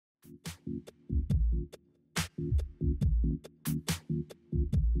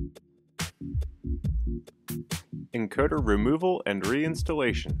Encoder removal and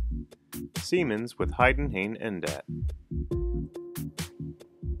reinstallation. Siemens with Heidenhain Endat.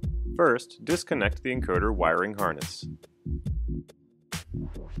 First, disconnect the encoder wiring harness.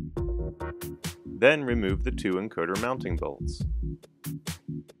 Then remove the two encoder mounting bolts.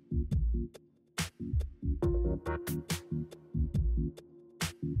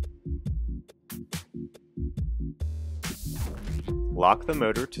 Lock the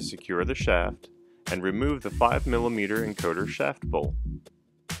motor to secure the shaft and remove the 5mm encoder shaft bolt.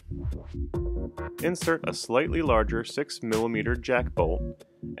 Insert a slightly larger 6mm jack bolt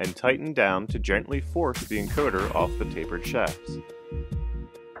and tighten down to gently force the encoder off the tapered shafts.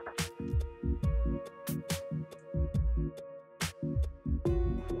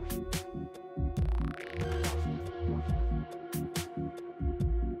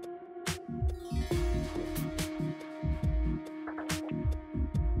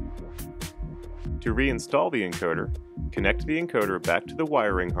 To reinstall the encoder, connect the encoder back to the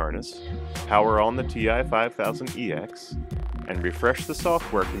wiring harness, power on the TI-5000EX, and refresh the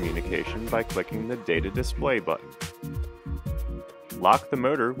software communication by clicking the Data Display button. Lock the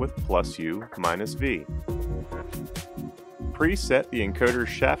motor with +U, -V. Preset the encoder's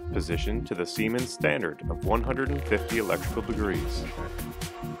shaft position to the Siemens standard of 150 electrical degrees.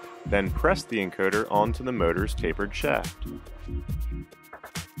 Then press the encoder onto the motor's tapered shaft.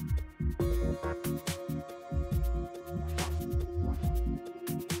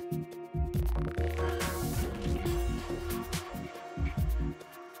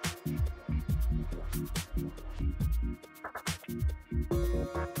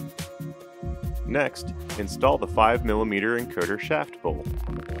 Next, install the 5mm encoder shaft bolt.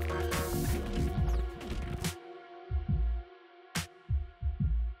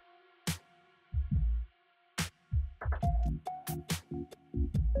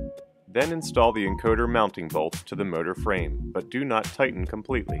 Then install the encoder mounting bolts to the motor frame, but do not tighten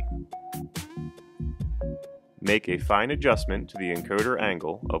completely. Make a fine adjustment to the encoder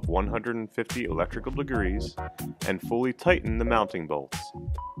angle of 150 electrical degrees and fully tighten the mounting bolts.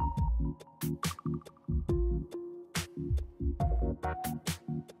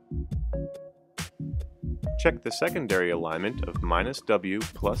 Check the secondary alignment of -W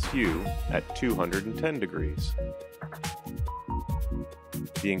 + U at 210 degrees.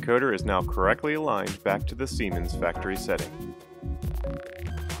 The encoder is now correctly aligned back to the Siemens factory setting.